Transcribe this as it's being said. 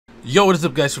Yo, what is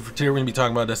up, guys? So for today we're going to be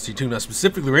talking about Destiny 2. Now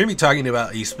specifically, we're going to be talking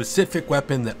about a specific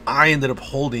weapon that I ended up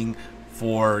holding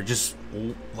for just,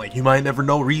 like, you might never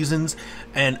know reasons.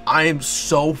 And I am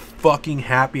so fucking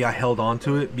happy I held on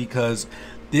to it because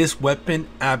this weapon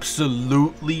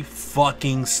absolutely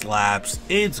fucking slaps.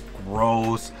 It's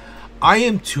gross. I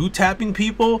am two-tapping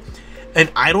people,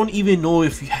 and I don't even know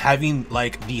if having,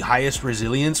 like, the highest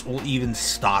resilience will even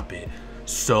stop it.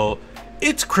 So,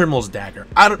 it's Crimil's Dagger.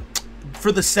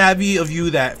 For the savvy of you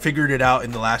that figured it out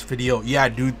in the last video, yeah,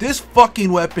 dude, this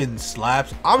fucking weapon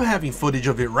slaps. I'm having footage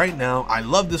of it right now. I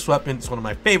love this weapon. It's one of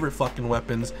my favorite fucking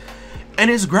weapons, and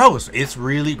it's gross. It's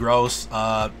really gross,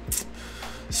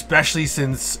 especially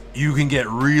since you can get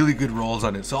really good rolls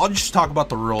on it. So I'll just talk about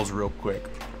the rolls real quick.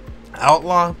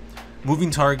 Outlaw, moving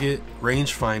target,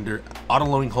 rangefinder,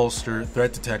 auto-loading holster,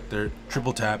 threat detector,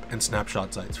 triple tap, and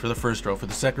snapshot sights for the first row. For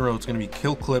the second row, it's going to be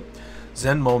kill clip,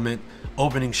 zen moment,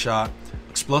 opening shot,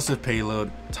 explosive payload,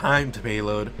 timed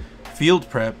payload, field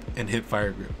prep, and hip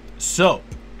fire grip. So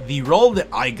the roll that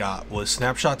I got was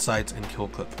snapshot sights and kill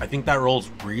clip. I think that roll's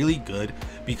really good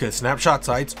because snapshot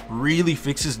sights really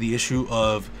fixes the issue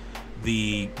of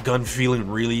the gun feeling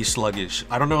really sluggish.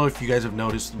 I don't know if you guys have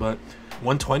noticed, but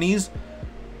 120s,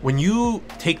 when you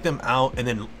take them out and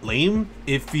then lame,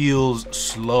 it feels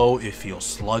slow, it feels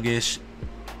sluggish.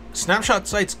 Snapshot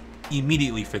sights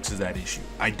immediately fixes that issue.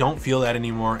 I don't feel that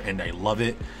anymore, and I love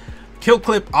it. Kill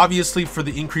clip, obviously, for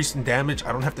the increase in damage.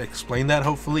 I don't have to explain that,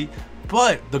 hopefully.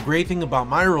 But the great thing about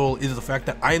my roll is the fact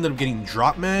that I ended up getting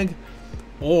drop mag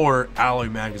or alloy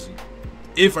magazine,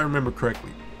 if I remember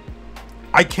correctly.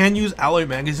 I can use alloy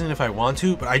magazine if I want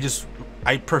to, but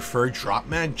I prefer drop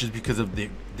mag just because of the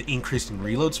increase in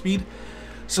reload speed.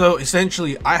 So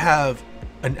essentially, I have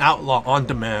an outlaw on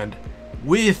demand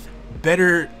with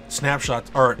better snapshot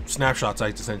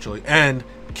sights essentially, and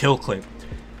kill clip.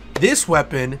 This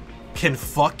weapon can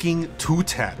fucking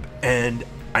two-tap, and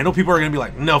I know people are gonna be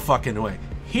like, no fucking way.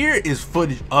 Here is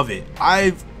footage of it.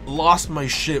 I've lost my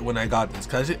shit when I got this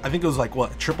because I think it was like,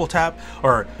 what, triple tap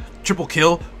or triple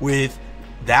kill with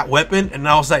that weapon, and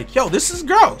I was like, yo, this is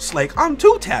gross. Like, I'm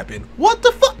two-tapping. What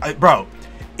the fuck? Bro,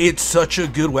 it's such a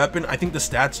good weapon. I think the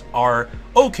stats are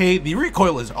okay. The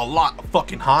recoil is a lot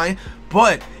fucking high,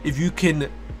 but if you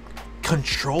can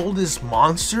control this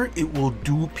monster, it will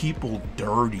do people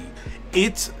dirty.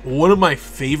 It's one of my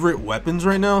favorite weapons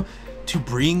right now to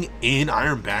bring in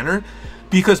Iron Banner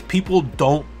because people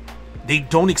don't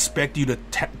expect you to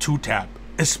two-tap,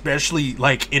 especially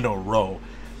like in a row.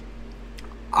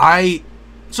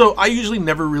 So I usually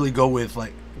never really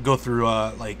go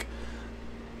through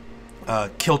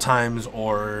kill times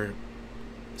or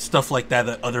stuff like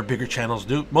that other bigger channels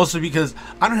do, mostly because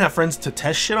I don't have friends to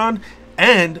test shit on,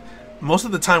 and most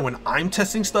of the time when I'm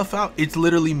testing stuff out, it's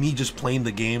literally me just playing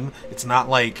the game. It's not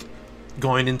like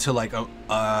going into like a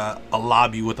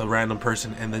lobby with a random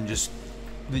person and then just,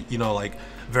 you know, like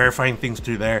verifying things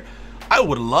through there. I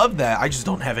would love that. I just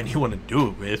don't have anyone to do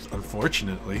it with,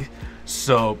 unfortunately.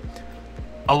 So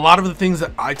a lot of the things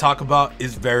that I talk about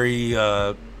is very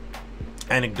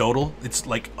anecdotal. It's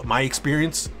like my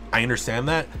experience. I understand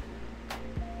that,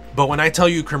 but when I tell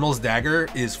you Crimil's Dagger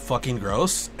is fucking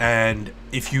gross, and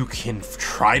if you can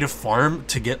try to farm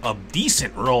to get a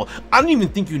decent roll, I don't even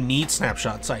think you need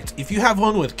snapshot sights. If you have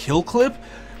one with kill clip,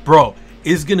 bro,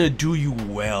 is gonna do you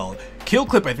well. Kill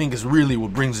clip, I think, is really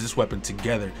what brings this weapon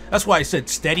together. That's why I said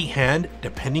steady hand,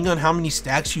 depending on how many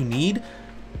stacks you need,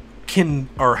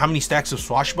 or how many stacks of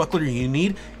swashbuckler you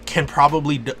need, can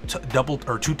probably double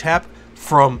or two tap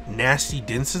from nasty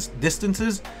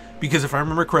distances. Because if I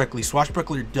remember correctly,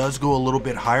 swashbuckler does go a little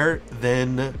bit higher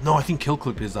than, no, I think kill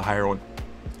clip is the higher one.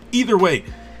 Either way,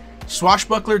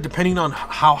 swashbuckler, depending on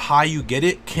how high you get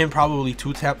it, can probably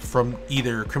two tap from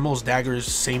either Crimil's Dagger's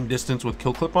same distance with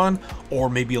kill clip on, or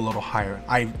maybe a little higher.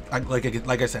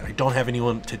 Like I said, I don't have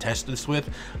anyone to test this with,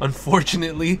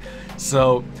 unfortunately,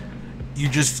 so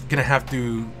you're just gonna have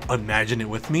to imagine it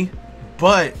with me.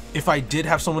 But if I did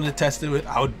have someone to test it with,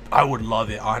 I would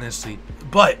love it, honestly.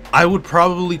 But I would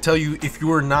probably tell you, if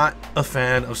you are not a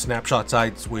fan of snapshot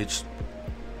sights, which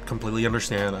completely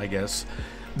understand, I guess,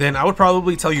 then I would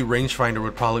probably tell you rangefinder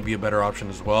would probably be a better option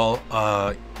as well.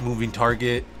 Moving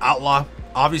target, outlaw,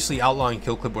 obviously outlaw and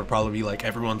kill clip would probably be like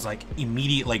everyone's like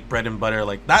immediate like bread and butter,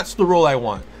 like that's the role I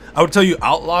want. I would tell you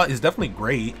outlaw is definitely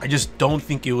great. I just don't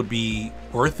think it would be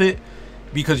worth it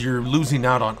because you're losing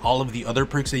out on all of the other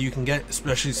perks that you can get,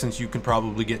 especially since you can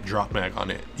probably get drop mag on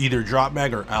it, either drop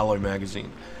mag or alloy magazine.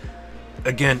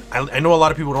 Again, I know a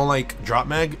lot of people don't like drop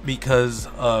mag because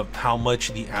of how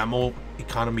much the ammo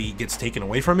economy gets taken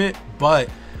away from it, but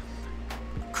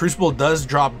Crucible does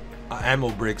drop ammo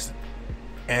bricks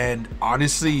And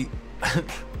honestly,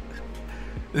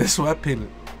 this weapon,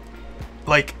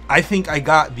 like, I think I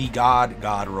got the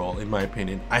god roll, in my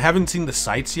opinion. I haven't seen the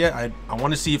sights yet. I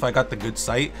want to see if I got the good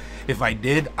sight. If I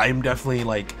did, I'm definitely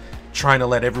like trying to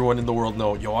let everyone in the world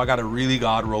know, yo, I got a really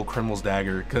god roll Crimil's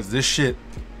Dagger, because this shit,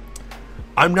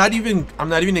 I'm not even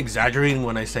exaggerating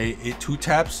when I say it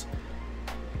 2-taps,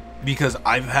 because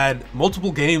I've had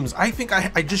multiple games. I think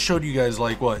I just showed you guys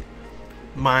like what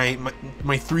my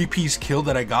 3-piece kill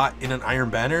that I got in an Iron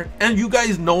Banner, and you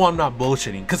guys know I'm not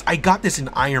bullshitting, because I got this in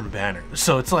Iron Banner.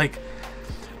 So it's like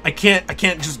I can't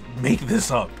just make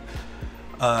this up.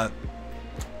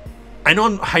 I know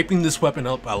I'm hyping this weapon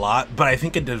up a lot, but I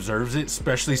think it deserves it,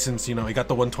 especially since, you know, it got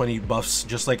the 120 buffs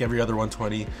just like every other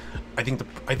 120. I think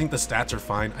the stats are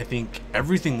fine. I think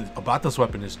everything about this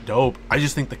weapon is dope. I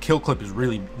just think the kill clip is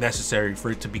really necessary for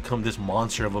it to become this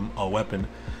monster of a weapon.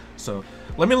 So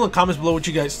let me know in the comments below what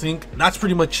you guys think. That's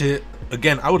pretty much it.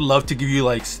 Again, I would love to give you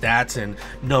like stats and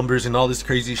numbers and all this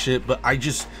crazy shit, but I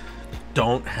just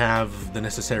don't have the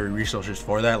necessary resources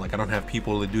for that. Like, I don't have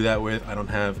people to do that with. I don't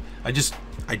have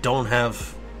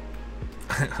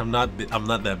I'm not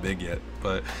that big yet,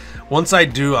 but once I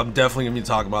do, I'm definitely gonna be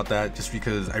talking about that, just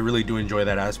because I really do enjoy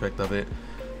that aspect of it.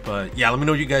 But yeah, let me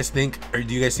know what you guys think. Or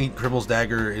do you guys think Crimil's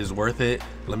Dagger is worth it?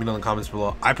 Let me know in the comments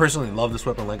below. I personally love this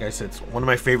weapon. Like I said, it's one of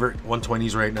my favorite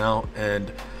 120s right now,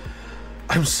 and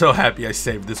I'm so happy I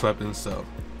saved this weapon. So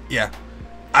yeah,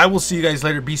 I will see you guys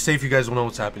later. Be safe. You guys will know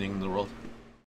what's happening in the world.